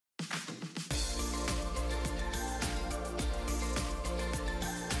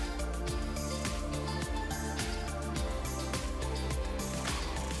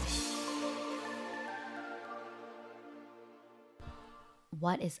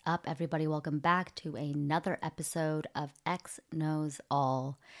What is up, everybody? Welcome back to another episode of X Knows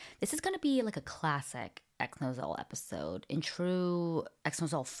All. This is going to be like a classic X Knows All episode. In true X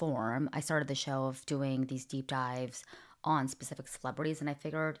Knows All form, I started the show of doing these deep dives on specific celebrities, and I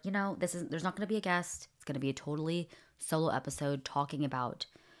figured, there's not going to be a guest. It's going to be a totally solo episode talking about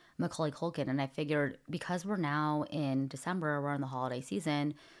Macaulay Culkin. And I figured because we're now in December, we're in the holiday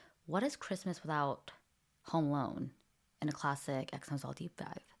season, what is Christmas without Home Alone? In a classic X Knows All deep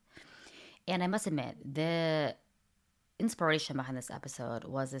dive. And I must admit, the inspiration behind this episode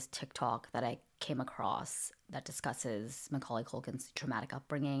was this TikTok that I came across that discusses Macaulay Culkin's traumatic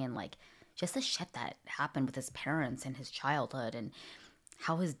upbringing and like just the shit that happened with his parents and his childhood and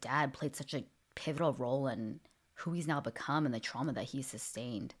how his dad played such a pivotal role in who he's now become and the trauma that he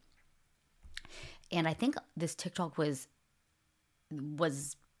sustained. And I think this TikTok was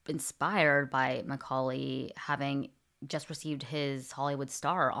inspired by Macaulay having just received his Hollywood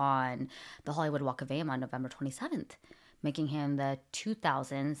star on the Hollywood Walk of Fame on November 27th, making him the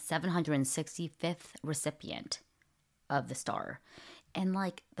 2,765th recipient of the star. And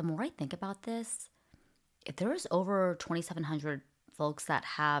like, the more I think about this, if there's over 2,700 folks that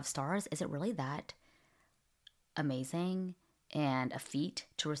have stars, is it really that amazing and a feat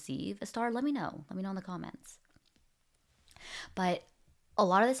to receive a star? Let me know. Let me know in the comments. But a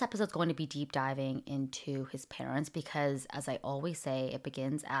lot of this episode is going to be deep diving into his parents because, as I always say, it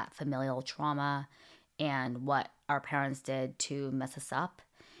begins at familial trauma and what our parents did to mess us up.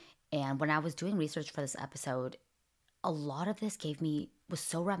 And when I was doing research for this episode, a lot of this was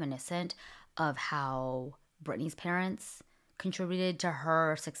so reminiscent of how Britney's parents contributed to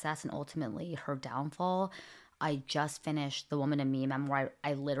her success and ultimately her downfall. I just finished The Woman in Me memoir.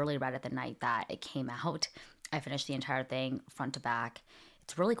 I literally read it the night that it came out. I finished the entire thing front to back.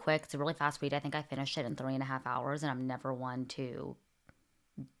 It's really quick. It's a really fast read. I think I finished it in 3.5 hours, and I'm never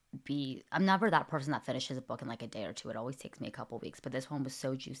that person that finishes a book in like a day or two. It always takes me a couple weeks, but this one was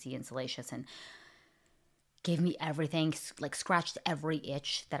so juicy and salacious and gave me everything, like scratched every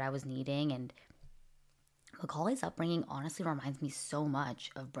itch that I was needing. And Macaulay's upbringing honestly reminds me so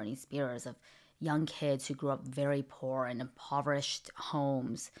much of Britney Spears, of young kids who grew up very poor in impoverished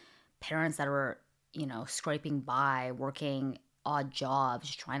homes, parents that were scraping by, working odd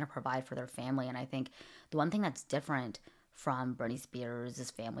jobs, trying to provide for their family. And I think the one thing that's different from Britney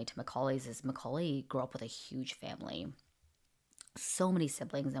Spears' family to Macaulay's is Macaulay grew up with a huge family. So many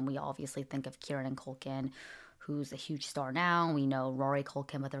siblings, and we obviously think of Kieran Culkin, who's a huge star now. We know Rory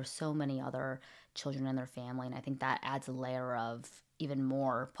Culkin, but there's so many other children in their family, and I think that adds a layer of even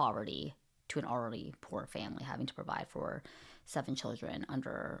more poverty to an already poor family, having to provide for 7 children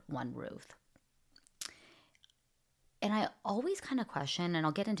under one roof. And I always kind of question, and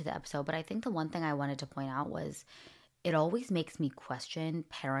I'll get into the episode, but I think the one thing I wanted to point out was it always makes me question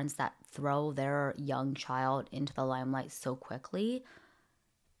parents that throw their young child into the limelight so quickly.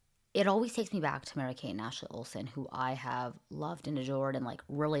 It always takes me back to Mary-Kate and Ashley Olsen, who I have loved and adored, and like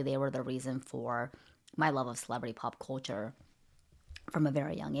really they were the reason for my love of celebrity pop culture from a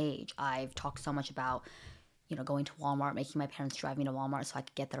very young age. I've talked so much about going to Walmart, making my parents drive me to Walmart so I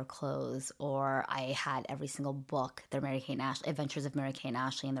could get their clothes. Or I had every single book, their Mary-Kate and Ashley, Adventures of Mary-Kate and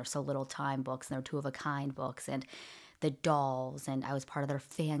Ashley, and their So Little Time books, and their Two of a Kind books, and the dolls, and I was part of their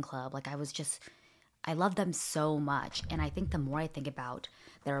fan club. Like I love them so much. And I think the more I think about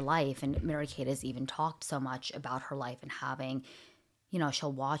their life, and Mary-Kate has even talked so much about her life and having,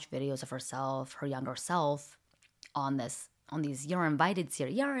 she'll watch videos of herself, her younger self, on these You're Invited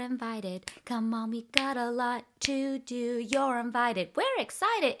series. You're invited. Come on, we got a lot to do. You're invited. We're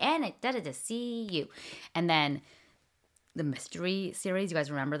excited and excited to see you. And then the mystery series, you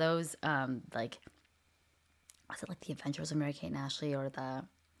guys remember those? Was it like The Adventures of Mary-Kate and Ashley, or the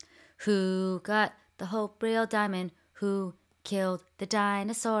Who Got the Hope Real Diamond? Who Killed the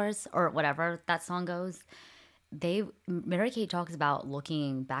Dinosaurs? Or whatever that song goes. Mary-Kate talks about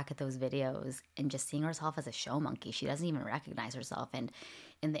looking back at those videos and just seeing herself as a show monkey. She doesn't even recognize herself. And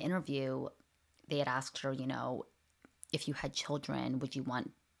in the interview, they had asked her, if you had children, would you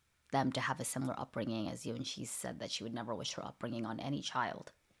want them to have a similar upbringing as you? And she said that she would never wish her upbringing on any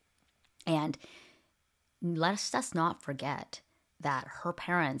child. And let's just not forget that her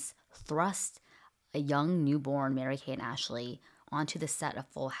parents thrust a young newborn Mary-Kate and Ashley onto the set of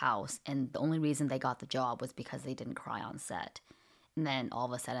Full House, and the only reason they got the job was because they didn't cry on set. And then all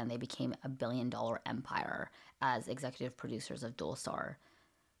of a sudden they became a billion-dollar empire as executive producers of Dual Star.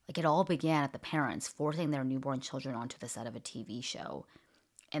 Like, it all began at the parents forcing their newborn children onto the set of a TV show.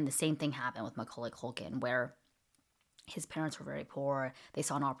 And the same thing happened with Macaulay Culkin, where his parents were very poor. They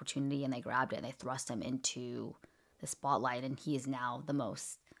saw an opportunity and they grabbed it and they thrust him into the spotlight, and he is now the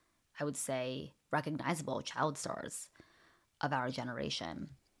most, I would say, recognizable child stars of our generation.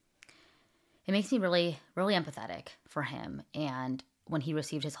 It makes me really, really empathetic for him. And when he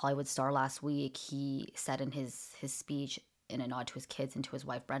received his Hollywood star last week, he said in his speech, in a nod to his kids and to his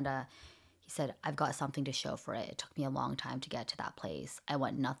wife Brenda, he said, "I've got something to show for it. It took me a long time to get to that place. I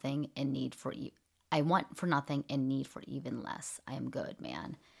want nothing and need for I want for nothing and need for even less. I am good,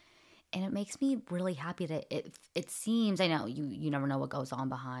 man." And it makes me really happy that it seems, I know you never know what goes on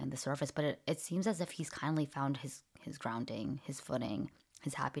behind the surface, but it seems as if he's kindly found his grounding, his footing,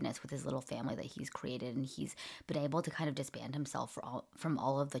 his happiness with his little family that he's created, and he's been able to kind of disband himself from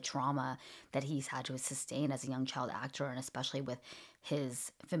all of the trauma that he's had to sustain as a young child actor, and especially with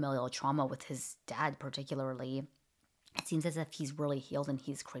his familial trauma with his dad particularly. It seems as if he's really healed and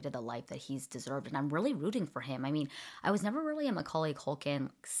he's created the life that he's deserved. And I'm really rooting for him. I mean, I was never really a Macaulay Culkin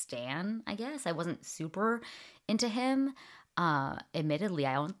stan, I guess. I wasn't super into him. Admittedly,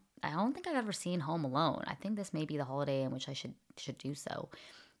 I don't think I've ever seen Home Alone. I think this may be the holiday in which I should do so.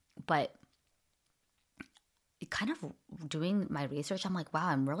 But kind of doing my research, I'm like, wow,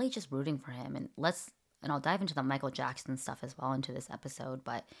 I'm really just rooting for him. And I'll dive into the Michael Jackson stuff as well into this episode,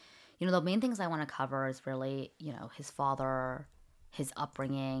 but the main things I want to cover is really, his father, his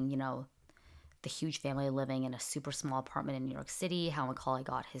upbringing, the huge family living in a super small apartment in New York City, how Macaulay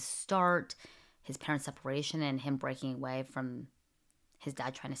got his start, his parents' separation, and him breaking away from his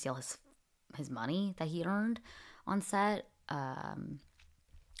dad trying to steal his money that he earned on set. I'm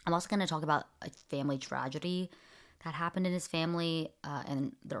also going to talk about a family tragedy that happened in his family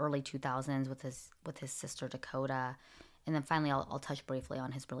in the early 2000s with his sister Dakota. And then finally, I'll touch briefly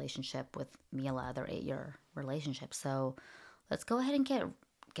on his relationship with Mila, their 8-year relationship. So let's go ahead and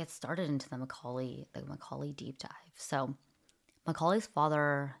get started into the Macaulay deep dive. So Macaulay's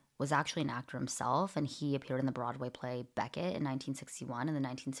father was actually an actor himself, and he appeared in the Broadway play Becket in 1961 and the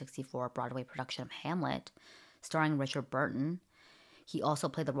 1964 Broadway production of Hamlet, starring Richard Burton. He also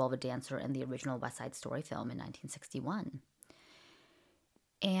played the role of a dancer in the original West Side Story film in 1961.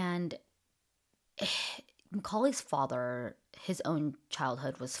 And Macaulay's father, his own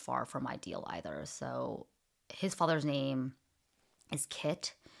childhood was far from ideal either. So his father's name is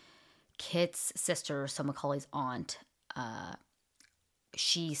Kit. Kit's sister, so Macaulay's aunt,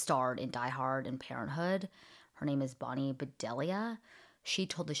 she starred in Die Hard and Parenthood. Her name is Bonnie Bedelia. She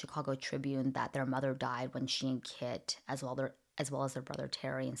told the Chicago Tribune that their mother died when she and Kit, as well as their brother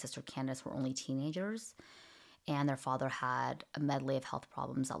Terry and sister Candace, were only teenagers. And their father had a medley of health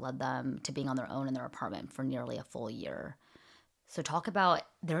problems that led them to being on their own in their apartment for nearly a full year. So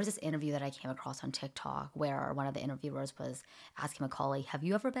there was this interview that I came across on TikTok where one of the interviewers was asking Macaulay, "Have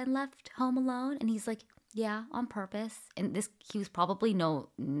you ever been left home alone?" And he's like, "Yeah, on purpose." And he was probably no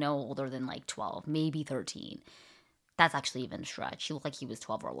older than like 12, maybe 13. That's actually even a stretch. He looked like he was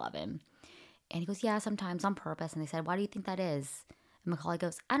 12 or 11. And he goes, "Yeah, sometimes on purpose." And they said, "Why do you think that is?" And Macaulay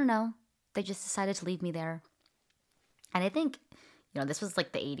goes, "I don't know. They just decided to leave me there." And I think, this was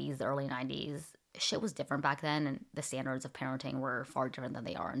like the 80s, the early 90s. Shit was different back then, and the standards of parenting were far different than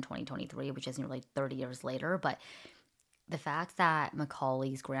they are in 2023, which is nearly 30 years later. But the fact that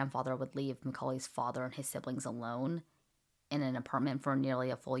Macaulay's grandfather would leave Macaulay's father and his siblings alone in an apartment for nearly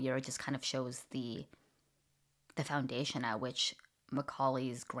a full year just kind of shows the foundation at which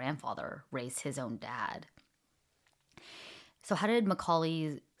Macaulay's grandfather raised his own dad. So how did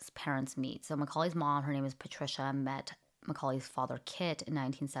Macaulay's parents meet? So Macaulay's mom, her name is Patricia, met Macaulay's father, Kit, in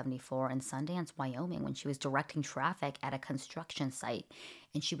 1974 in Sundance, Wyoming, when she was directing traffic at a construction site.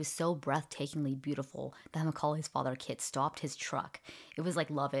 And she was so breathtakingly beautiful that Macaulay's father, Kit, stopped his truck. It was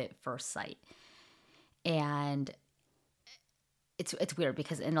like love at first sight. And it's weird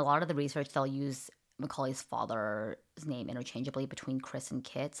because in a lot of the research, they'll use Macaulay's father's name interchangeably between Chris and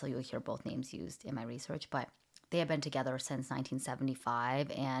Kit. So you'll hear both names used in my research. But they had been together since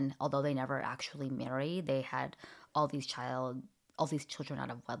 1975, and although they never actually married, they had all these children out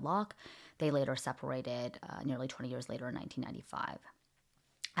of wedlock. They later separated nearly 20 years later in 1995.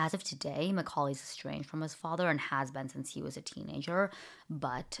 As of today, Macaulay's estranged from his father and has been since he was a teenager,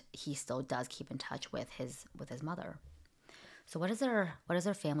 but he still does keep in touch with his mother. So what is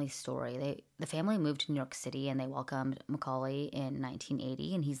their family story? The family moved to New York City and they welcomed Macaulay in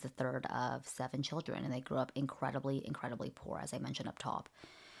 1980, and he's the third of 7 children, and they grew up incredibly, incredibly poor, as I mentioned up top.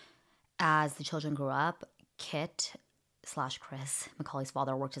 As the children grew up, Kit/Chris, Macaulay's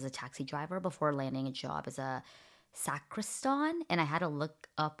father, worked as a taxi driver before landing a job as a sacristan, and I had to look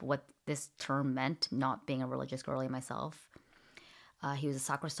up what this term meant, not being a religious girly myself. He was a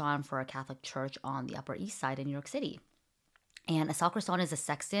sacristan for a Catholic church on the Upper East Side in New York City. And a sacristan is a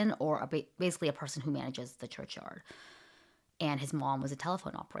sexton or basically a person who manages the churchyard. And his mom was a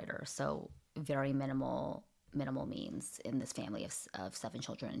telephone operator, so very minimal means in this family of 7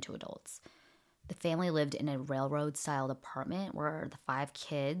 children and 2 adults. The family lived in a railroad-styled apartment where the five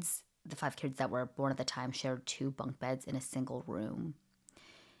kids that were born at the time, shared 2 bunk beds in a single room.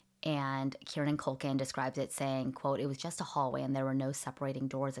 And Kieran Culkin describes it saying, quote, "It was just a hallway and there were no separating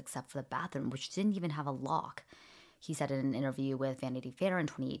doors except for the bathroom, which didn't even have a lock." He said in an interview with Vanity Fair in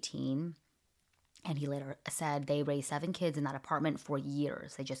 2018. And he later said they raised 7 kids in that apartment for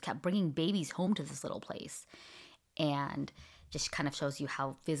years. They just kept bringing babies home to this little place. And just kind of shows you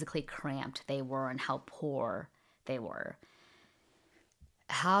how physically cramped they were and how poor they were.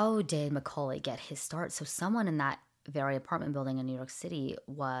 How did Macaulay get his start? So someone in that very apartment building in New York City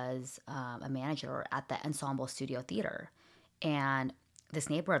was a manager at the Ensemble Studio Theater. And this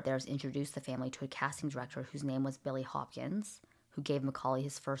neighbor of theirs introduced the family to a casting director whose name was Billy Hopkins, who gave Macaulay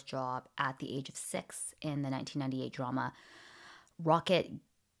his first job at the age of 6 in the 1998 drama Rocket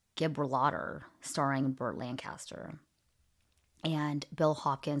Gibraltar, starring Burt Lancaster. And Bill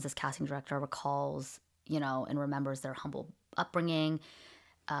Hopkins, as casting director, recalls, and remembers their humble upbringing,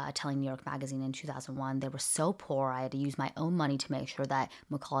 telling New York Magazine in 2001, "They were so poor I had to use my own money to make sure that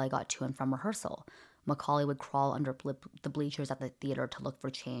Macaulay got to and from rehearsal. Macaulay would crawl under the bleachers at the theater to look for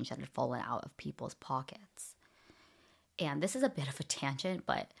change that had fallen out of people's pockets." And this is a bit of a tangent,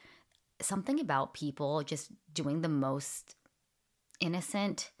 but something about people just doing the most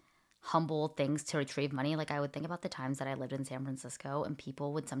innocent, humble things to retrieve money. Like, I would think about the times that I lived in San Francisco and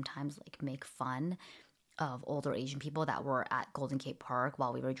people would sometimes make fun of older Asian people that were at Golden Gate Park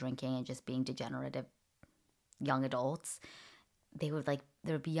while we were drinking and just being degenerative young adults. There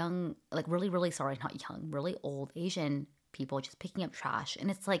would be young, really, really, sorry, not young, really old Asian people just picking up trash. And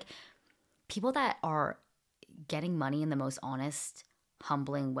it's people that are getting money in the most honest,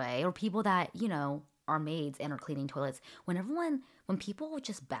 humbling way, or people that, are maids and are cleaning toilets. When people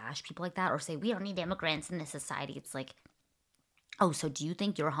just bash people like that or say, "We don't need immigrants in this society," it's oh, so do you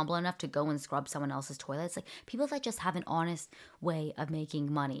think you're humble enough to go and scrub someone else's toilets? People that just have an honest way of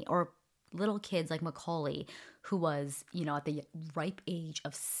making money. Or little kids like Macaulay, who was, at the ripe age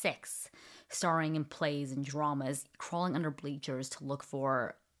of 6, starring in plays and dramas, crawling under bleachers to look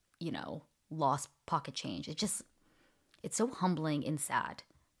for, lost pocket change. It's so humbling and sad.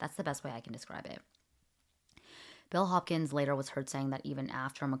 That's the best way I can describe it. Bill Hopkins later was heard saying that even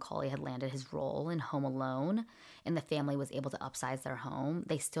after Macaulay had landed his role in Home Alone and the family was able to upsize their home,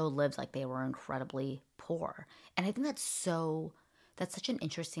 they still lived like they were incredibly poor. And I think that's such an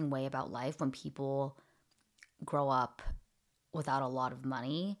interesting way about life when people grow up without a lot of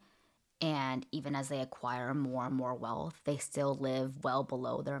money, and even as they acquire more and more wealth, they still live well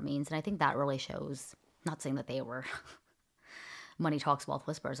below their means. And I think that really shows, not saying that they were money talks, wealth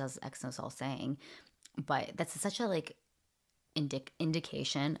whispers, as Exynos all saying, but that's such a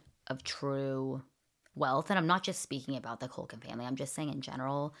indication of true wealth. And I'm not just speaking about the Culkin family. I'm just saying in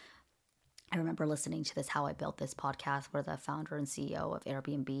general. I remember listening to this How I Built This podcast where the founder and CEO of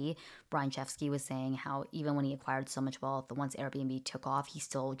Airbnb, Brian Chesky, was saying how even when he acquired so much wealth, once Airbnb took off, he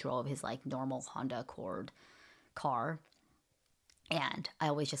still drove his normal Honda Accord car. And I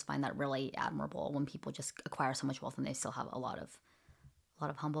always just find that really admirable when people just acquire so much wealth and they still have a lot of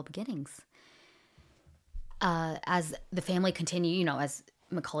humble beginnings. As the family continued, as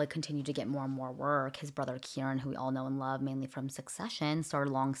Macaulay continued to get more and more work, his brother Kieran, who we all know and love mainly from Succession,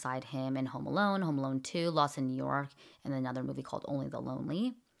 started alongside him in Home Alone 2, Lost in New York, and another movie called Only the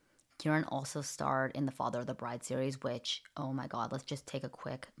Lonely. Kieran also starred in the Father of the Bride series, which, oh my God, let's just take a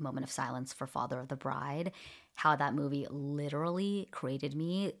quick moment of silence for Father of the Bride. How that movie literally created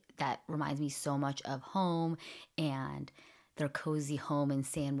me. That reminds me so much of home and their cozy home in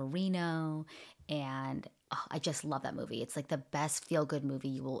San Marino. And I just love that movie. It's the best feel-good movie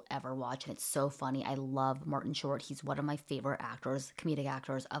you will ever watch, and it's so funny. I love Martin Short. He's one of my favorite actors, comedic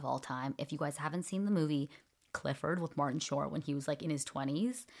actors of all time. If you guys haven't seen the movie Clifford with Martin Short when he was in his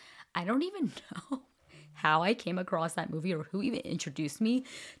 20s, I don't even know how I came across that movie or who even introduced me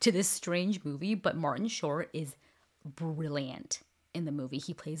to this strange movie, but Martin Short is brilliant in the movie.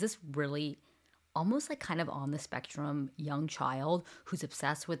 He plays this really almost kind of on the spectrum young child who's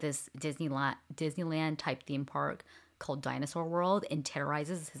obsessed with this Disneyland type theme park called Dinosaur World and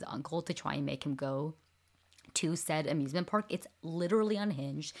terrorizes his uncle to try and make him go to said amusement park. It's literally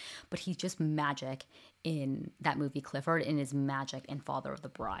unhinged, but he's just magic in that movie Clifford and is magic in Father of the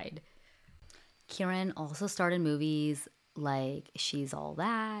Bride. Kieran also starred in movies like She's All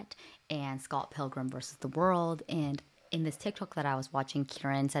That and Scott Pilgrim vs. the World, and in this TikTok that I was watching,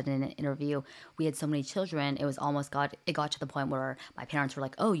 Kieran said in an interview, we had so many children, it got to the point where my parents were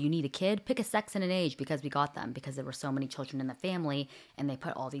like, oh, you need a kid? Pick a sex and an age because we got them, because there were so many children in the family, and they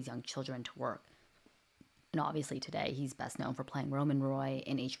put all these young children to work. And obviously today he's best known for playing Roman Roy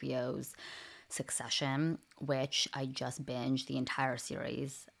in HBO's Succession, which I just binged the entire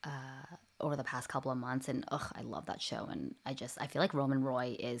series over the past couple of months, and I love that show. And I feel like Roman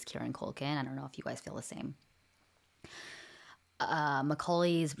Roy is Kieran Culkin. I don't know if you guys feel the same.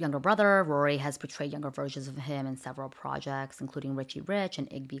 Macaulay's younger brother, Rory, has portrayed younger versions of him in several projects, including Richie Rich and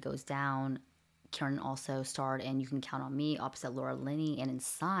Igby Goes Down. Kieran also starred in You Can Count on Me opposite Laura Linney, and in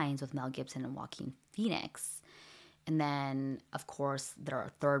Signs with Mel Gibson and Joaquin Phoenix. And then, of course,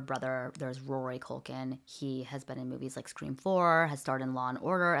 their third brother, there's Rory Culkin. He has been in movies like Scream 4, has starred in Law and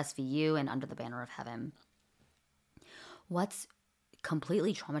Order, SVU, and Under the Banner of Heaven. What's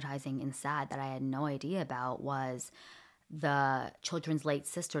completely traumatizing and sad that I had no idea about was the children's late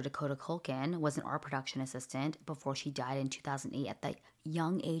sister, Dakota Culkin, was an art production assistant before she died in 2008 at the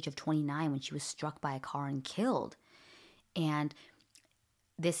young age of 29 when she was struck by a car and killed. And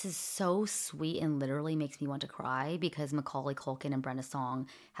this is so sweet and literally makes me want to cry because Macaulay Culkin and Brenda Song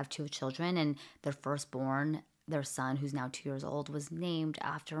have two children, and their firstborn, their son, who's now 2 years old, was named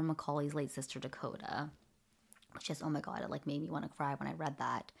after Macaulay's late sister, Dakota. Which is, oh my God, it made me want to cry when I read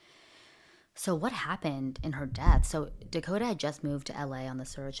that. So what happened in her death? So Dakota had just moved to LA on the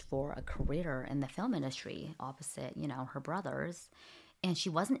search for a career in the film industry opposite, her brothers. And she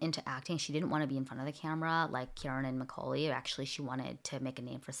wasn't into acting. She didn't want to be in front of the camera like Kieran and Macaulay. Actually, she wanted to make a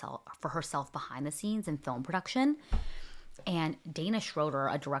name for herself behind the scenes in film production. And Dana Schroeder,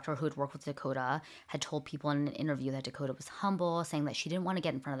 a director who had worked with Dakota, had told people in an interview that Dakota was humble, saying that she didn't want to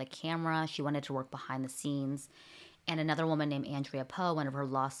get in front of the camera. She wanted to work behind the scenes. And another woman named Andrea Poe, one of her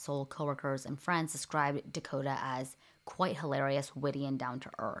Lost Soul coworkers and friends, described Dakota as quite hilarious, witty, and down to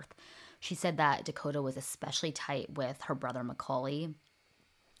earth. She said that Dakota was especially tight with her brother Macaulay.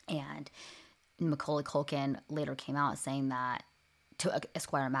 And Macaulay Culkin later came out saying that to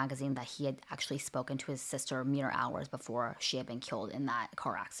Esquire magazine that he had actually spoken to his sister mere hours before she had been killed in that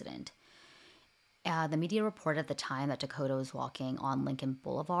car accident. The media reported at the time that Dakota was walking on Lincoln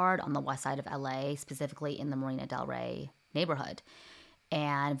Boulevard on the west side of LA, specifically in the Marina Del Rey neighborhood.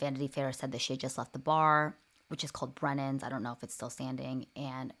 And Vanity Fair said that she had just left the bar, which is called Brennan's. I don't know if it's still standing,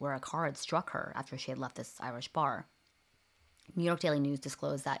 and where a car had struck her after she had left this Irish bar. New York Daily News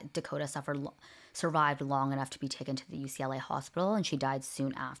disclosed that Dakota survived long enough to be taken to the UCLA hospital, and she died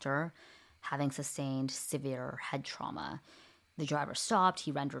soon after, having sustained severe head trauma. The driver stopped,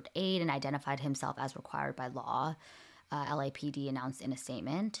 he rendered aid, and identified himself as required by law. LAPD announced in a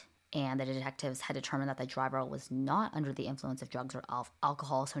statement, and the detectives had determined that the driver was not under the influence of drugs or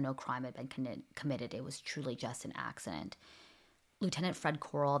alcohol, so no crime had been committed. It was truly just an accident. Lieutenant Fred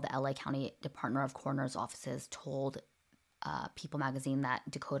Corll, the LA County Department of Coroner's offices, told People magazine that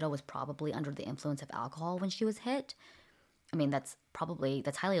Dakota was probably under the influence of alcohol when she was hit. I mean, that's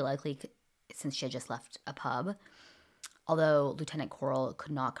highly likely since she had just left a pub. Although Lieutenant Corll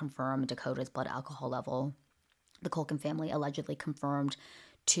could not confirm Dakota's blood alcohol level, the Culkin family allegedly confirmed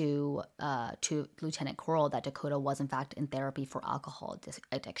to Lieutenant Corll that Dakota was in fact in therapy for alcohol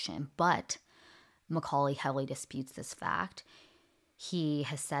addiction. But Macaulay heavily disputes this fact. He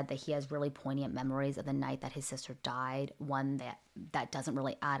has said that he has really poignant memories of the night that his sister died, one that doesn't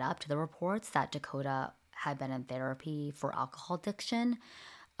really add up to the reports that Dakota had been in therapy for alcohol addiction.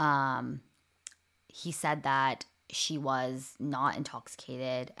 He said that she was not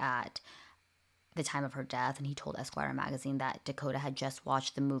intoxicated at the time of her death, and he told Esquire magazine that Dakota had just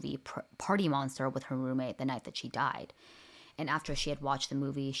watched the movie Party Monster with her roommate the night that she died. And after she had watched the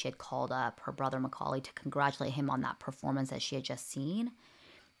movie, she had called up her brother Macaulay to congratulate him on that performance that she had just seen.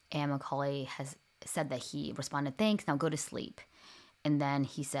 And Macaulay has said that he responded, "Thanks, now go to sleep." And then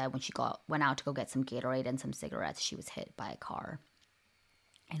he said when she went out to go get some Gatorade and some cigarettes, she was hit by a car.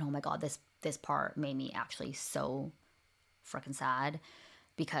 And oh my God, this part made me actually so freaking sad,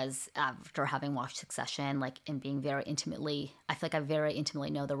 because after having watched Succession, and being very intimately, I feel like I very intimately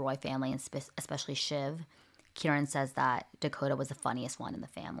know the Roy family, and especially Shiv. Kieran says that Dakota was the funniest one in the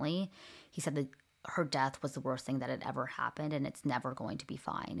family. He said that her death was the worst thing that had ever happened, and it's never going to be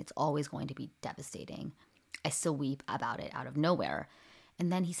fine. It's always going to be devastating. I still weep about it out of nowhere.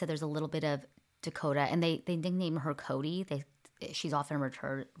 And then he said there's a little bit of Dakota, and they nickname her Cody. She's often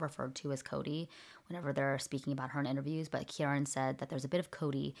referred to as Cody whenever they're speaking about her in interviews, but Kieran said that there's a bit of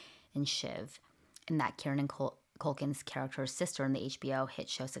Cody in Shiv, and that Kieran and Culkin's character's sister in the HBO hit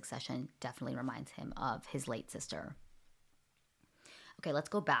show Succession definitely reminds him of his late sister. Okay, let's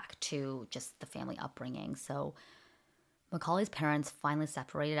go back to just the family upbringing. So Macaulay's parents finally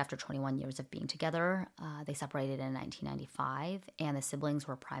separated after 21 years of being together. They separated in 1995, and the siblings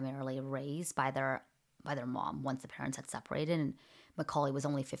were primarily raised by their mom once the parents had separated. And Macaulay was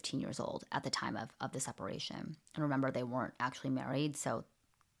only 15 years old at the time of the separation. And remember, they weren't actually married, so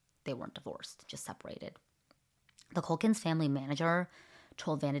they weren't divorced, just separated. The Culkins' family manager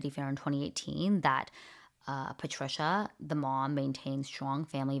told Vanity Fair in 2018 that Patricia, the mom, maintained strong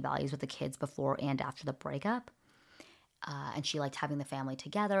family values with the kids before and after the breakup. And she liked having the family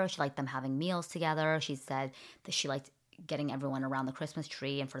together. She liked them having meals together. She said that she liked getting everyone around the Christmas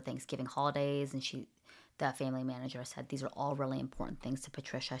tree and for Thanksgiving holidays. And the family manager said these are all really important things to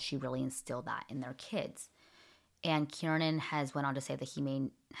Patricia. She really instilled that in their kids. And Kiernan has went on to say that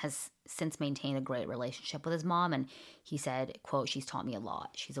has since maintained a great relationship with his mom. And he said, quote, "She's taught me a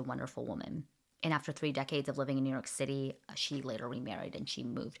lot. She's a wonderful woman." And after 3 decades of living in New York City, she later remarried and she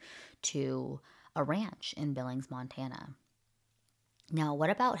moved to a ranch in Billings, Montana. Now, what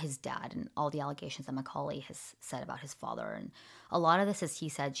about his dad and all the allegations that Macaulay has said about his father? And a lot of this is he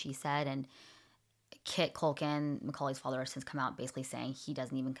said, she said. And Kit Culkin, Macaulay's father, has since come out basically saying he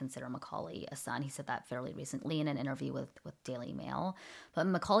doesn't even consider Macaulay a son. He said that fairly recently in an interview with Daily Mail. But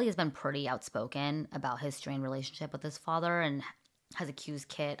Macaulay has been pretty outspoken about his strained relationship with his father and has accused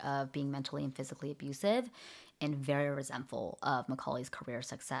Kit of being mentally and physically abusive and very resentful of Macaulay's career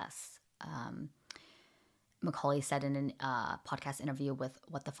success. Macaulay said in a podcast interview with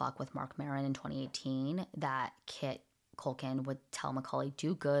What the Fuck with Mark Maron in 2018 that Kit Culkin would tell Macaulay,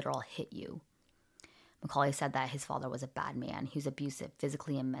 "Do good or I'll hit you." Macaulay said that his father was a bad man. He was abusive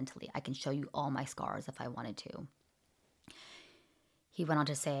physically and mentally. "I can show you all my scars if I wanted to." He went on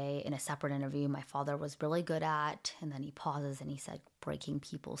to say in a separate interview, "My father was really good at," and then he pauses and he said, "breaking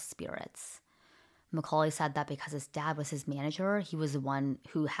people's spirits." Macaulay said that because his dad was his manager, he was the one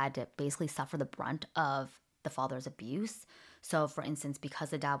who had to basically suffer the brunt of the father's abuse. So, for instance, because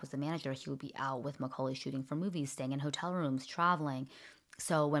the dad was the manager, he would be out with Macaulay shooting for movies, staying in hotel rooms, traveling.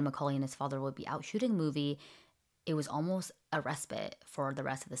 So when Macaulay and his father would be out shooting a movie, it was almost a respite for the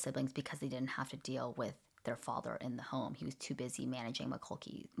rest of the siblings because they didn't have to deal with their father in the home. He was too busy managing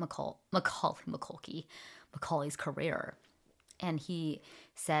Macaulay's career. And he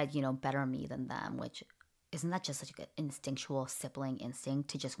said, better me than them, which isn't that just such an instinctual sibling instinct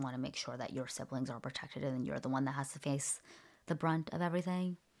to just want to make sure that your siblings are protected and you're the one that has to face the brunt of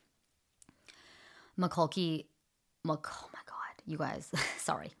everything? Macaulay, you guys,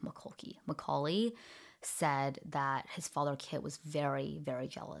 sorry, Macaulay said that his father, Kit, was very, very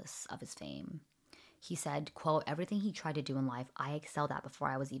jealous of his fame. He said, quote, "Everything he tried to do in life, I excelled at before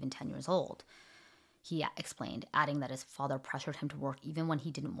I was even 10 years old." He explained, adding that his father pressured him to work even when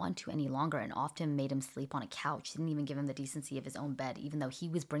he didn't want to any longer and often made him sleep on a couch. Didn't even give him the decency of his own bed, even though he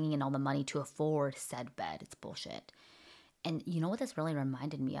was bringing in all the money to afford said bed. It's bullshit. And you know what this really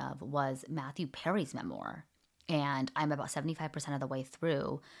reminded me of was Matthew Perry's memoir. And I'm about 75% of the way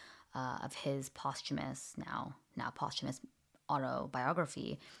through of his posthumous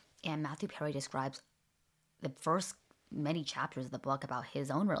autobiography. And Matthew Perry describes the first many chapters of the book about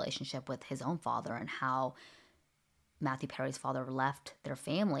his own relationship with his own father and how Matthew Perry's father left their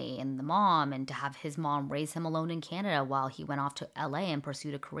family and the mom, and to have his mom raise him alone in Canada while he went off to LA and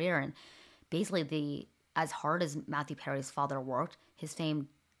pursued a career. And basically, as hard as Matthew Perry's father worked, his fame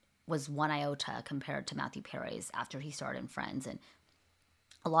was one iota compared to Matthew Perry's after he started in Friends. And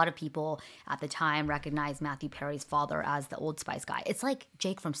a lot of people at the time recognized Matthew Perry's father as the Old Spice guy. It's like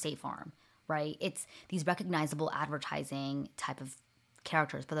Jake from State Farm, right? It's these recognizable advertising type of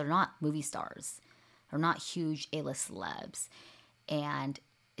characters, but they're not movie stars. They're not huge A-list celebs. And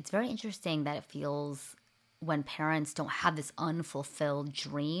it's very interesting that it feels when parents don't have this unfulfilled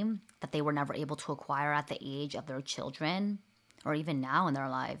dream that they were never able to acquire at the age of their children or even now in their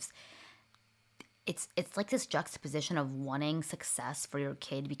lives. It's like this juxtaposition of wanting success for your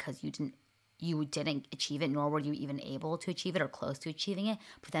kid because you didn't achieve it, nor were you even able to achieve it or close to achieving it,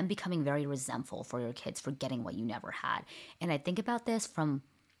 but then becoming very resentful for your kids for getting what you never had. And I think about this from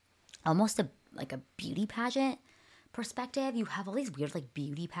almost a beauty pageant perspective. You have all these weird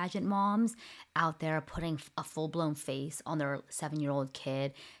beauty pageant moms out there putting a full-blown face on their 7-year-old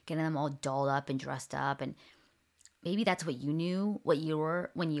kid, getting them all dolled up and dressed up. And maybe that's what you knew, what you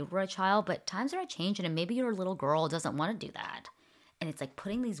were when you were a child, but times are changing and maybe your little girl doesn't want to do that. And it's like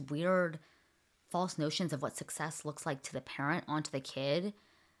putting these weird false notions of what success looks like to the parent onto the kid.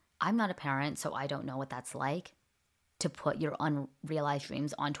 I'm not a parent, so I don't know what that's like, to put your unrealized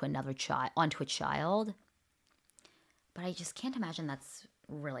dreams onto a child. But I just can't imagine that's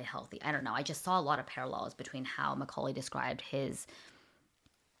really healthy. I don't know. I just saw a lot of parallels between how Macaulay described his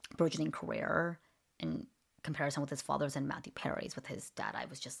burgeoning career and comparison with his father's and Matthew Perry's with his dad, I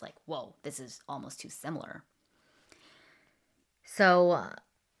was just like, whoa, this is almost too similar. So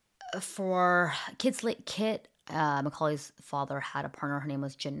for Kit, Macaulay's father had a partner. Her name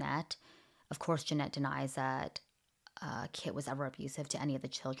was Jeanette. Of course, Jeanette denies that Kit was ever abusive to any of the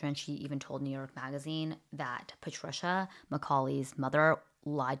children. She even told New York Magazine that Patricia, Macaulay's mother,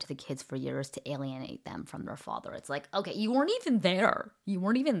 lied to the kids for years to alienate them from their father. It's like, okay, you weren't even there.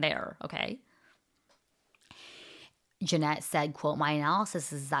 Okay? Jeanette said, quote, "My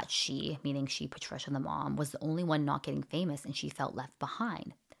analysis is that she, meaning she, Patricia, the mom, was the only one not getting famous and she felt left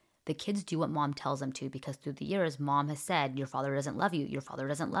behind. The kids do what mom tells them to because through the years, mom has said, your father doesn't love you. Your father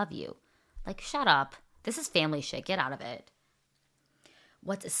doesn't love you." Like, shut up. This is family shit. Get out of it.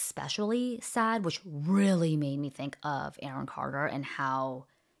 What's especially sad, which really made me think of Aaron Carter and how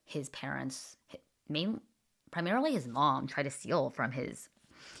his parents, primarily his mom, tried to steal from his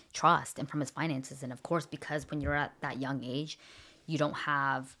trust and from his finances. And of course, because when you're at that young age, you don't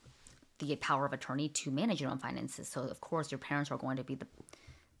have the power of attorney to manage your own finances. So of course, your parents are going to be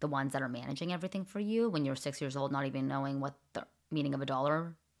the ones that are managing everything for you when you're 6 years old, not even knowing what the meaning of a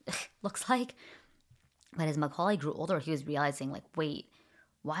dollar looks like. But as Macaulay grew older, he was realizing, like, wait,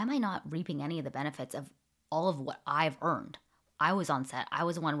 why am I not reaping any of the benefits of all of what I've earned? I was on set. I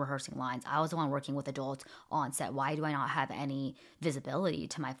was the one rehearsing lines. I was the one working with adults on set. Why do I not have any visibility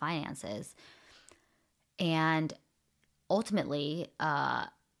to my finances? And ultimately,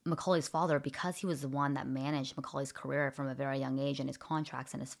 Macaulay's father, because he was the one that managed Macaulay's career from a very young age and his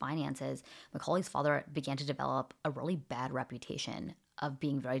contracts and his finances, Macaulay's father began to develop a really bad reputation of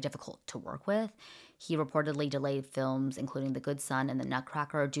being very difficult to work with. He reportedly delayed films, including The Good Son and The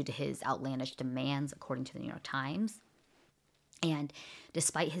Nutcracker, due to his outlandish demands, according to the New York Times. And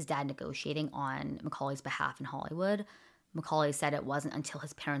despite his dad negotiating on Macaulay's behalf in Hollywood, Macaulay said it wasn't until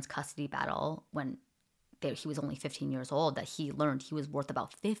his parents' custody battle, when he was only 15 years old, that he learned he was worth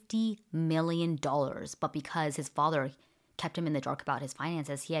about $50 million. But because his father kept him in the dark about his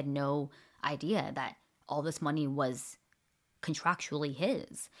finances, he had no idea that all this money was contractually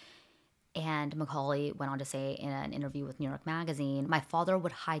his. And Macaulay went on to say in an interview with New York Magazine, "My father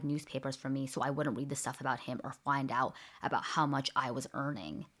would hide newspapers from me so I wouldn't read the stuff about him or find out about how much I was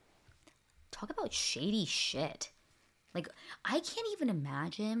earning." Talk about shady shit. Like, I can't even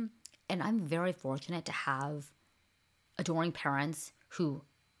imagine, and I'm very fortunate to have adoring parents who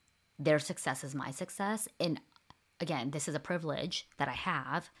their success is my success. And again, this is a privilege that I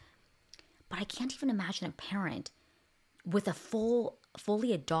have, but I can't even imagine a parent with a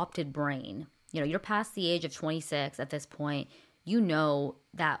fully adopted brain. You know, you're past the age of 26 at this point. You know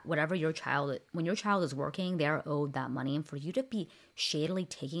that when your child is working, they're owed that money. And for you to be shadily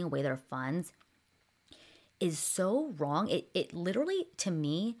taking away their funds is so wrong. It literally, to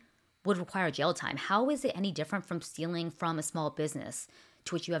me, would require jail time. How is it any different from stealing from a small business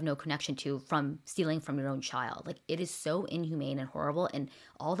to which you have no connection to, from stealing from your own child? Like, it is so inhumane and horrible, and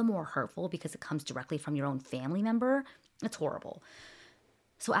all the more hurtful because it comes directly from your own family member. It's horrible.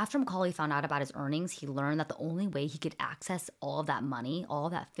 So after Macaulay found out about his earnings, he learned that the only way he could access all of that money, all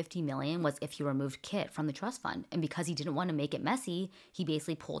of that $50 million, was if he removed Kit from the trust fund. And because he didn't want to make it messy, he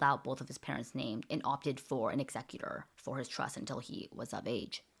basically pulled out both of his parents' names and opted for an executor for his trust until he was of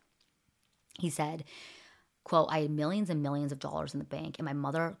age. He said, quote, "I had millions and millions of dollars in the bank, and my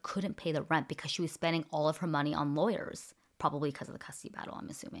mother couldn't pay the rent because she was spending all of her money on lawyers," probably because of the custody battle, I'm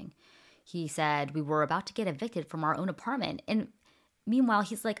assuming. He said, "We were about to get evicted from our own apartment. And meanwhile,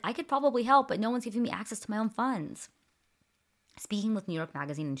 he's like, I could probably help, but no one's giving me access to my own funds." Speaking with New York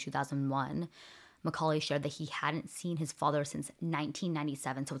Magazine in 2001, Macaulay shared that he hadn't seen his father since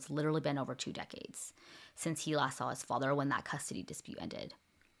 1997, so it's literally been over 2 decades since he last saw his father when that custody dispute ended.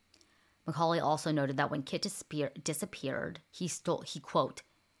 Macaulay also noted that when Kit disappeared, he quote,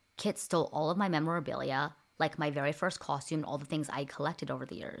 "Kit stole all of my memorabilia, like my very first costume and all the things I collected over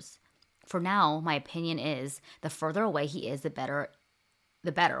the years. For now, my opinion is the further away he is, the better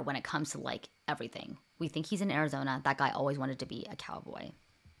when it comes to, like, everything. We think he's in Arizona. That guy always wanted to be a cowboy."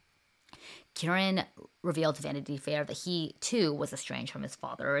 Kieran revealed to Vanity Fair that he, too, was estranged from his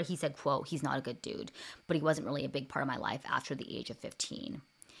father. He said, quote, "He's not a good dude, but he wasn't really a big part of my life after the age of 15,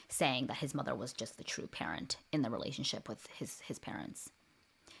 saying that his mother was just the true parent in the relationship with his parents.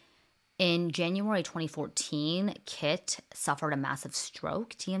 In January 2014, Kit suffered a massive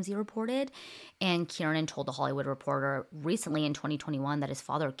stroke, TMZ reported, and Kieran told The Hollywood Reporter recently in 2021 that his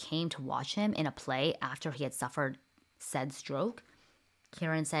father came to watch him in a play after he had suffered said stroke.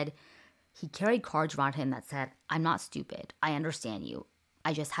 Kieran said he carried cards around him that said, "I'm not stupid. I understand you.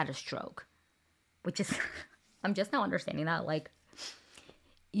 I just had a stroke." Which is, I'm just now understanding that. Like,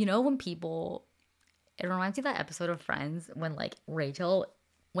 you know, when people, It reminds me of that episode of Friends when like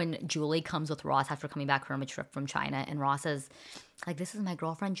when Julie comes with Ross after coming back from a trip from China, and Ross is like, "This is my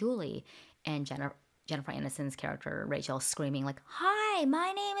girlfriend Julie," and Jennifer Aniston's character Rachel screaming like, "Hi,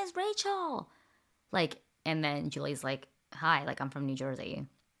 my name is Rachel," like, and then Julie's like, "Hi, like I'm from New Jersey."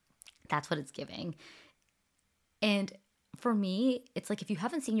 That's what it's giving. And for me, it's like if you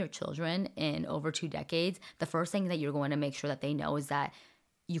haven't seen your children in over 2 decades, the first thing that you're going to make sure that they know is that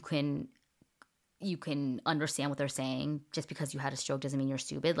you can understand what they're saying. Just because you had a stroke doesn't mean you're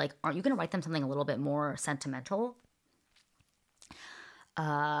stupid. Like, aren't you going to write them something a little bit more sentimental?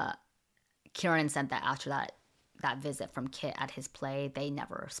 Kieran said that after that visit from Kit at his play, they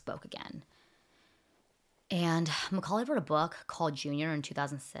never spoke again. And Macaulay wrote a book called Junior in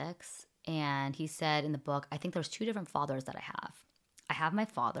 2006. And he said in the book, "I think there's two different fathers that I have. I have my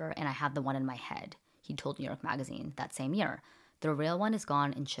father and I have the one in my head," he told New York Magazine that same year. "The real one is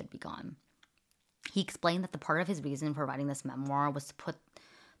gone and should be gone." He explained that the part of his reason for writing this memoir was to put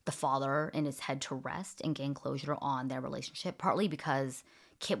the father in his head to rest and gain closure on their relationship, partly because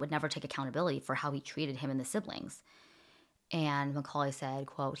Kit would never take accountability for how he treated him and the siblings. And Macaulay said,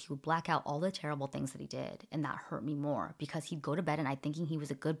 quote, "He would black out all the terrible things that he did, and that hurt me more because he'd go to bed at night thinking he was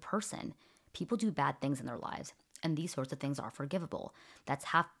a good person. People do bad things in their lives, and these sorts of things are forgivable. That's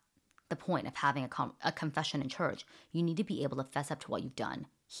half the point of having a confession in church. You need to be able to fess up to what you've done.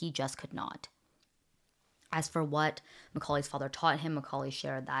 He just could not." As for what Macaulay's father taught him, Macaulay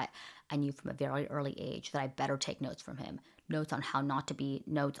shared that, "I knew from a very early age that I better take notes from him. Notes on how not to be,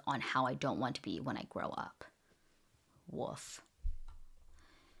 notes on how I don't want to be when I grow up." Woof.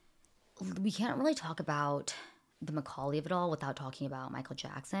 We can't really talk about the Macaulay of it all without talking about Michael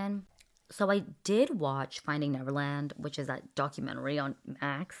Jackson. So I did watch Finding Neverland, which is that documentary on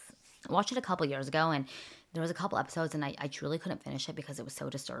Max. I watched it a couple years ago, and there was a couple episodes, and I truly couldn't finish it because it was so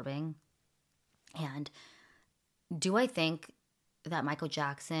disturbing. And do I think that Michael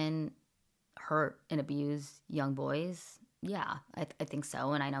Jackson hurt and abused young boys? Yeah, I think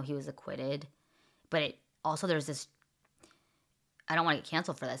so, and I know he was acquitted. But also there's this, I don't want to get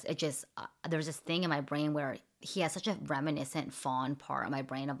canceled for this. It just, there's this thing in my brain where he has such a reminiscent, fond part of my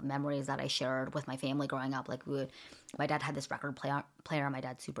brain of memories that I shared with my family growing up. Like my dad had this record player. My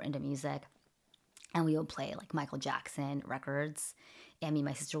dad's super into music. And we would play like Michael Jackson records. And me and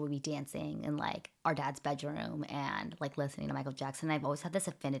my sister would be dancing in like our dad's bedroom and like listening to Michael Jackson. I've always had this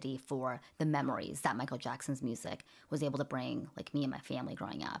affinity for the memories that Michael Jackson's music was able to bring like me and my family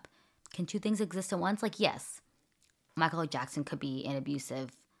growing up. Can two things exist at once? Like, yes. Michael Jackson could be an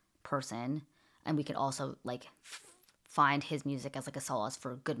abusive person, and we could also like find his music as like a solace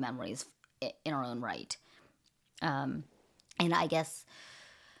for good memories in our own right. And I guess,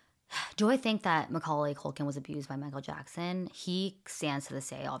 do I think that Macaulay Culkin was abused by Michael Jackson? He stands to the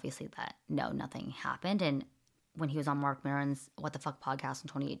say, obviously, that no, nothing happened. And when he was on Mark Maron's What the Fuck podcast in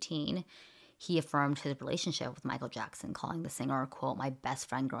 2018, he affirmed his relationship with Michael Jackson, calling the singer, quote, "my best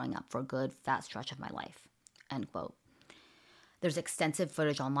friend growing up for a good fat stretch of my life," end quote. There's extensive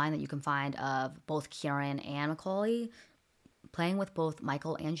footage online that you can find of both Kieran and Macaulay playing with both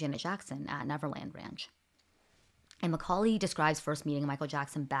Michael and Janet Jackson at Neverland Ranch. And Macaulay describes first meeting Michael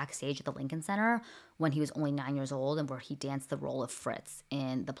Jackson backstage at the Lincoln Center when he was only 9 years old, and where he danced the role of Fritz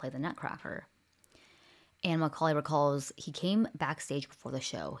in the play The Nutcracker. And Macaulay recalls he came backstage before the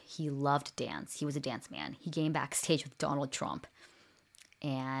show. He loved dance. He was a dance man. He came backstage with Donald Trump.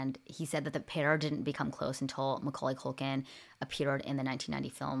 And he said that the pair didn't become close until Macaulay Culkin appeared in the 1990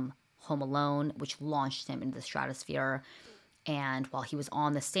 film Home Alone, which launched him into the stratosphere. And while he was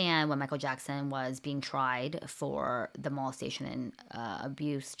on the stand when Michael Jackson was being tried for the molestation and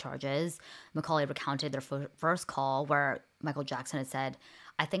abuse charges, Macaulay recounted their first call where Michael Jackson had said,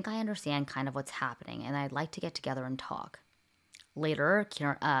 "I think I understand kind of what's happening, and I'd like to get together and talk." Later,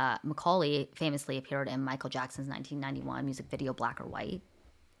 Macaulay famously appeared in Michael Jackson's 1991 music video Black or White.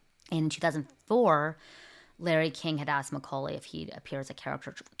 And in 2004, Larry King had asked Macaulay if he'd appear as a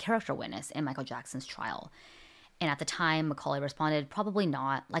character witness in Michael Jackson's trial. And at the time, Macaulay responded, "Probably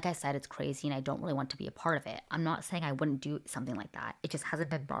not. Like I said, it's crazy and I don't really want to be a part of it. I'm not saying I wouldn't do something like that. It just hasn't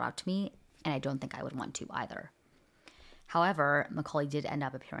been brought up to me, and I don't think I would want to either." However, Macaulay did end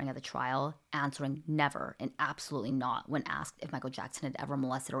up appearing at the trial, answering never and absolutely not when asked if Michael Jackson had ever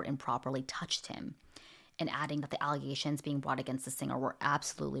molested or improperly touched him, and adding that the allegations being brought against the singer were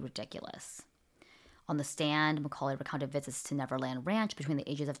absolutely ridiculous. On the stand, Macaulay recounted visits to Neverland Ranch between the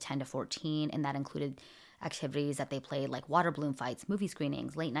ages of 10 to 14, and that included activities that they played like water balloon fights, movie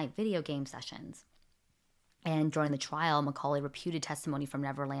screenings, late-night video game sessions. And during the trial, Macaulay reputed testimony from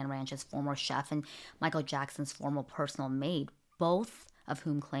Neverland Ranch's former chef and Michael Jackson's former personal maid, both of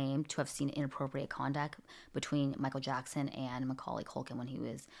whom claimed to have seen inappropriate conduct between Michael Jackson and Macaulay Culkin when he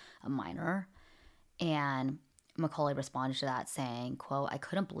was a minor. And Macaulay responded to that saying, quote, "I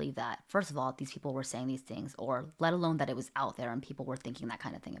couldn't believe that. First of all, these people were saying these things, or let alone that it was out there and people were thinking that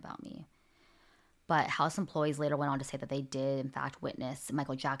kind of thing about me." But House employees later went on to say that they did, in fact, witness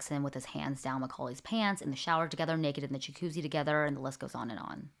Michael Jackson with his hands down Macaulay's pants in the shower together, naked in the jacuzzi together, and the list goes on and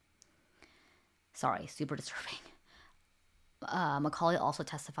on. Sorry, super disturbing. Macaulay also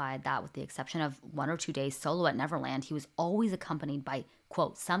testified that with the exception of 1 or 2 days solo at Neverland, he was always accompanied by,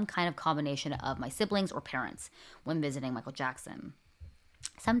 quote, "some kind of combination of my siblings or parents" when visiting Michael Jackson.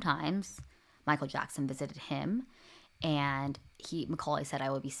 Sometimes Michael Jackson visited him, and Macaulay said, "I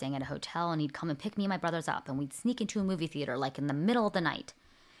would be staying at a hotel and he'd come and pick me and my brothers up and we'd sneak into a movie theater like in the middle of the night."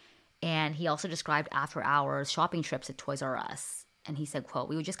 And he also described after hours shopping trips at Toys R Us. And he said, quote,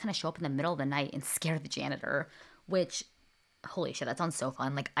 "We would just kind of show up in the middle of the night and scare the janitor," which, holy shit, that sounds so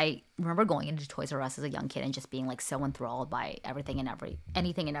fun. Like, I remember going into Toys R Us as a young kid and just being like so enthralled by anything and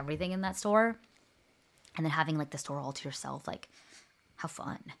everything in that store. And then having like the store all to yourself, like, how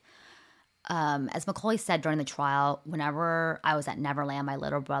fun. As Macaulay said during the trial, whenever I was at Neverland, my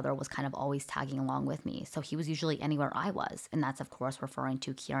little brother was kind of always tagging along with me. So he was usually anywhere I was. And that's, of course, referring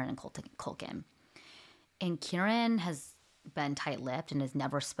to Kieran and Culkin. And Kieran has been tight-lipped and has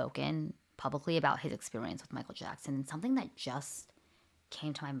never spoken publicly about his experience with Michael Jackson. And something that just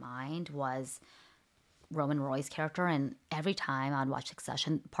came to my mind was Roman Roy's character. And every time I'd watch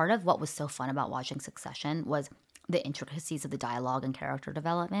Succession, part of what was so fun about watching Succession was the intricacies of the dialogue and character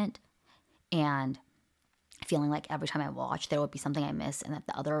development. And feeling like every time I watched, there would be something I missed and that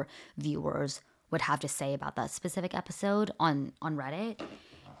the other viewers would have to say about that specific episode on Reddit.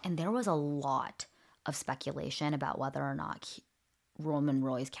 And there was a lot of speculation about whether or not Roman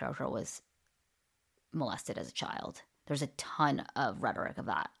Roy's character was molested as a child. There's a ton of rhetoric of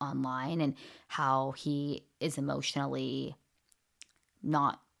that online and how he is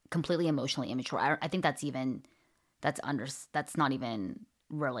not completely emotionally immature. I think that's not even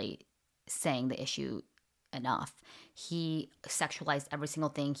really saying the issue enough. He sexualized every single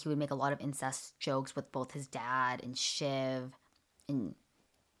thing. He would make a lot of incest jokes with both his dad and Shiv. And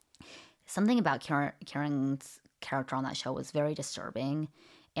something about Kieran's character on that show was very disturbing,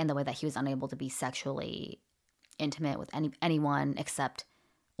 and the way that he was unable to be sexually intimate with anyone except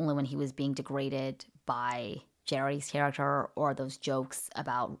only when he was being degraded by Jerry's character, or those jokes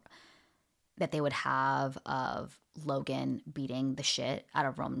about that they would have of Logan beating the shit out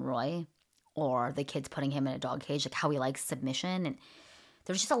of Roman Roy, or the kids putting him in a dog cage, like how he likes submission. And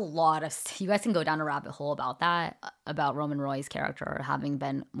there's just a lot of, you guys can go down a rabbit hole about that, about Roman Roy's character having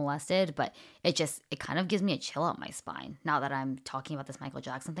been molested, but it kind of gives me a chill up my spine now that I'm talking about this Michael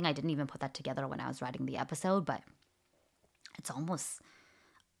Jackson thing. I didn't even put that together when I was writing the episode, but it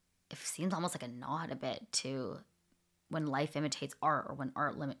seems almost like a nod a bit to when life imitates art, or when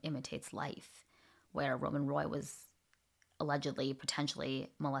art imitates life, where Roman Roy was allegedly, potentially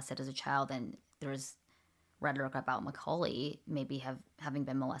molested as a child, and there's rhetoric about Macaulay maybe having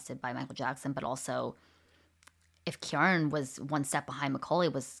been molested by Michael Jackson, but also if Kieran was one step behind Macaulay,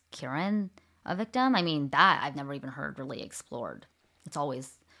 was Kieran a victim? I mean, that I've never even heard really explored. It's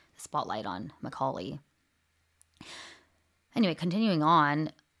always the spotlight on Macaulay. Anyway, continuing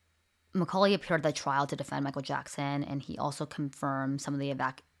on, Macaulay appeared at the trial to defend Michael Jackson, and he also confirmed some of the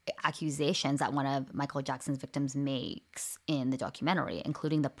accusations that one of Michael Jackson's victims makes in the documentary,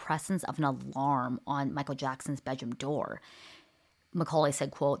 including the presence of an alarm on Michael Jackson's bedroom door. Macaulay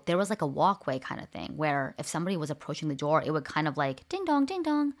said, quote, "There was like a walkway kind of thing where if somebody was approaching the door, it would kind of like ding dong, ding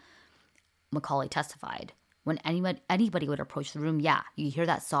dong." Macaulay testified, when anybody would approach the room, yeah, you hear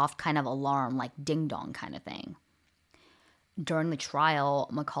that soft kind of alarm, like ding dong kind of thing. During the trial,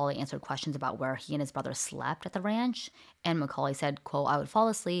 Macaulay answered questions about where he and his brother slept at the ranch. And Macaulay said, quote, "I would fall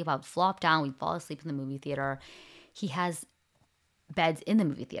asleep. I would flop down. We'd fall asleep in the movie theater. He has beds in the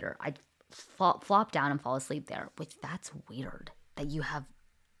movie theater. I'd flop down and fall asleep there," which that's weird that you have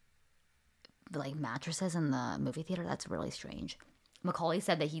like mattresses in the movie theater. That's really strange. Macaulay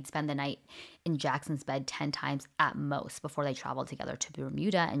said that he'd spend the night in Jackson's bed 10 times at most before they traveled together to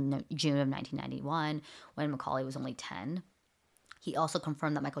Bermuda in June of 1991 when Macaulay was only 10. He also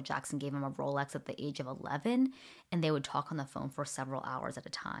confirmed that Michael Jackson gave him a Rolex at the age of 11, and they would talk on the phone for several hours at a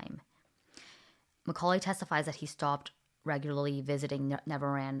time. Macaulay testifies that he stopped regularly visiting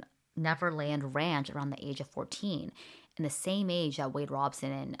Neverland Ranch around the age of 14, in the same age that Wade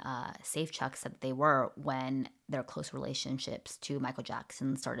Robson and Safechuck said that they were when their close relationships to Michael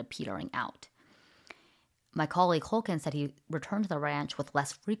Jackson started petering out. Macaulay Culkin said he returned to the ranch with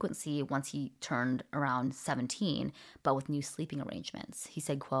less frequency once he turned around 17, but with new sleeping arrangements. He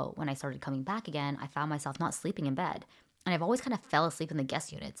said, quote, "When I started coming back again, I found myself not sleeping in bed. And I've always kind of fell asleep in the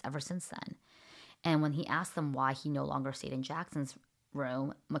guest units ever since then." And when he asked them why he no longer stayed in Jackson's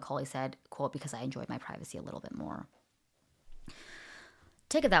room, Macaulay said, quote, "Because I enjoyed my privacy a little bit more."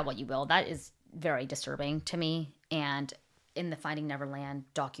 Take of that what you will. That is very disturbing to me. And in the Finding Neverland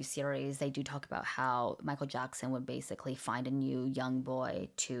docuseries, they do talk about how Michael Jackson would basically find a new young boy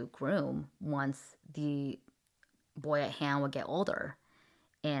to groom once the boy at hand would get older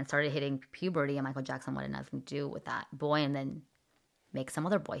and started hitting puberty, and Michael Jackson wanted nothing to do with that boy and then make some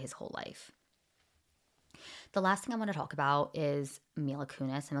other boy his whole life. The last thing I want to talk about is Mila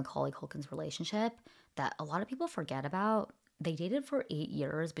Kunis and Macaulay Culkin's relationship that a lot of people forget about. They dated for 8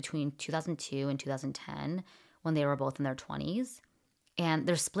 years between 2002 and 2010 when they were both in their 20s. And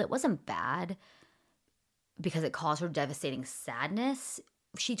their split wasn't bad because it caused her devastating sadness.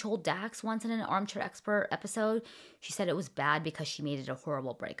 She told Dax once in an Armchair Expert episode, she said it was bad because she made it a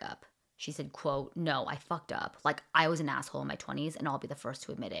horrible breakup. She said, quote, "No, I fucked up. Like, I was an asshole in my 20s and I'll be the first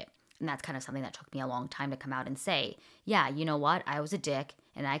to admit it." And that's kind of something that took me a long time to come out and say, yeah, you know what? I was a dick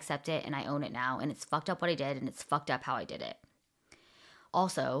and I accept it and I own it now. And it's fucked up what I did and it's fucked up how I did it.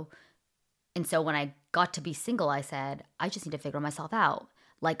 Also, and so when I got to be single, I said, I just need to figure myself out.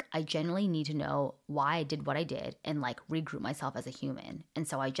 Like, I genuinely need to know why I did what I did and, like, regroup myself as a human. And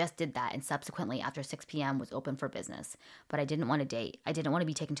so I just did that. And subsequently, after 6 p.m. was open for business. But I didn't want to date. I didn't want to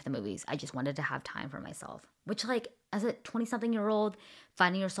be taken to the movies. I just wanted to have time for myself. Which, like, as a 20-something-year-old,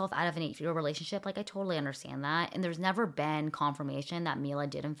 finding yourself out of an 8-year relationship, like, I totally understand that. And there's never been confirmation that Mila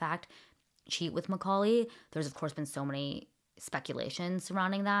did, in fact, cheat with Macaulay. There's, of course, been so many speculations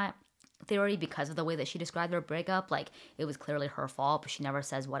surrounding that theory because of the way that she described their breakup. Like, it was clearly her fault, but she never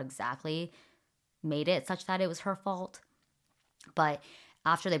says what exactly made it such that it was her fault. But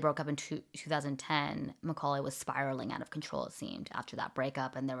after they broke up in 2010, Macaulay was spiraling out of control, it seemed, after that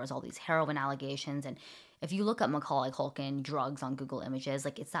breakup. And there was all these heroin allegations. And if you look up Macaulay Culkin drugs on Google Images,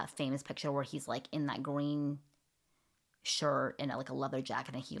 like, it's that famous picture where he's, like, in that green shirt and, like, a leather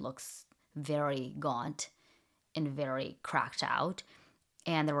jacket, and he looks very gaunt and very cracked out.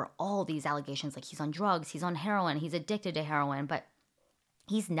 And there were all these allegations, like, he's on drugs, he's on heroin, he's addicted to heroin, but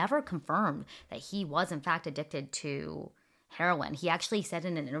he's never confirmed that he was, in fact, addicted to heroin. He actually said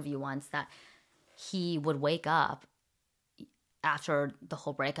in an interview once that he would wake up after the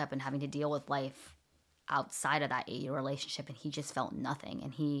whole breakup and having to deal with life outside of that 8-year relationship, and he just felt nothing.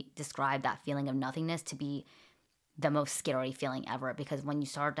 And he described that feeling of nothingness to be the most scary feeling ever, because when you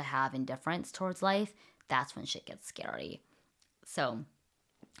start to have indifference towards life, that's when shit gets scary. So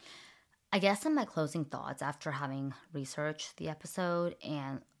I guess in my closing thoughts, after having researched the episode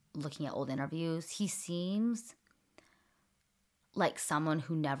and looking at old interviews, he seems like someone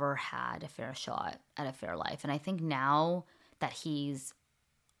who never had a fair shot at a fair life. And I think now that he's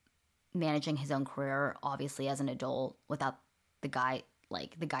managing his own career, obviously as an adult, without the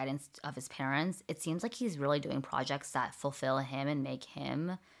guidance of his parents, it seems like he's really doing projects that fulfill him and make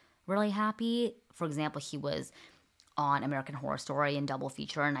him really happy. For example, he was on American Horror Story and double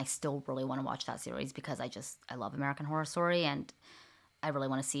feature, and I still really want to watch that series because I love American Horror Story, and I really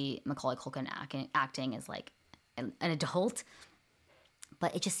want to see Macaulay Culkin acting as, like, an adult.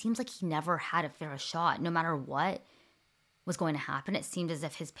 But it just seems like he never had a fair shot. No matter what was going to happen, it seemed as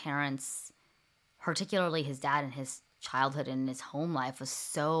if his parents, particularly his dad, and his childhood and his home life was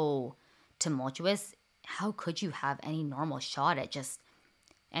so tumultuous. How could you have any normal shot at just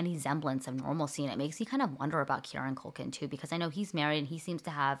any semblance of normalcy? And it makes me kind of wonder about Kieran Culkin too, because I know he's married and he seems to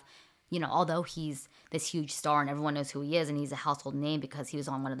have, although he's this huge star and everyone knows who he is and he's a household name because he was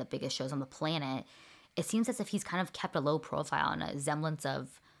on one of the biggest shows on the planet, it seems as if he's kind of kept a low profile and a semblance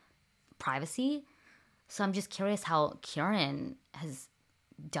of privacy. So I'm just curious how Kieran has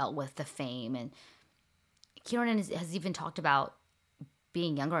dealt with the fame. And Kieran has even talked about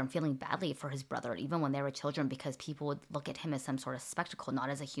being younger and feeling badly for his brother, even when they were children, because people would look at him as some sort of spectacle, not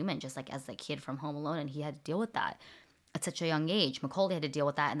as a human, just like as the kid from Home Alone, and he had to deal with that at such a young age. Macaulay had to deal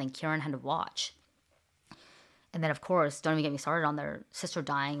with that, and then Kieran had to watch. And then, of course, don't even get me started on their sister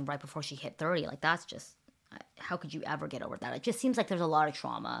dying right before she hit 30. Like, that's just, how could you ever get over that? It just seems like there's a lot of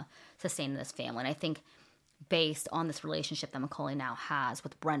trauma sustained in this family, and I think based on this relationship that Macaulay now has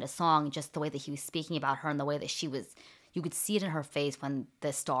with Brenda Song, just the way that he was speaking about her and the way that she was, you could see it in her face when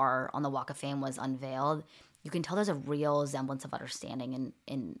the star on the Walk of Fame was unveiled. You can tell there's a real semblance of understanding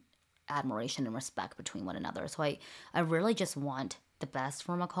and admiration and respect between one another. So I really just want the best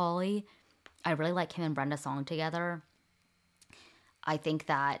for Macaulay. I really like him and Brenda Song together. I think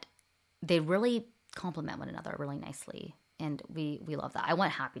that they really complement one another really nicely. And we love that. I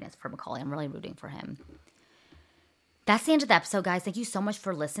want happiness for Macaulay. I'm really rooting for him. That's the end of the episode, guys. Thank you so much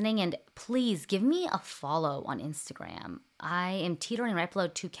for listening. And please give me a follow on Instagram. I am teetering right below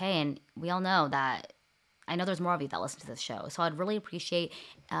 2K. And we all know that I know there's more of you that listen to this show. So I'd really appreciate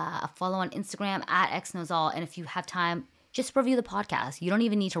a follow on Instagram at xknowsall. And if you have time, just review the podcast. You don't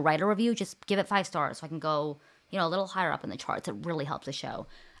even need to write a review. Just give it 5 stars so I can go, a little higher up in the charts. It really helps the show.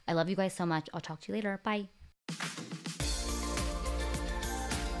 I love you guys so much. I'll talk to you later. Bye.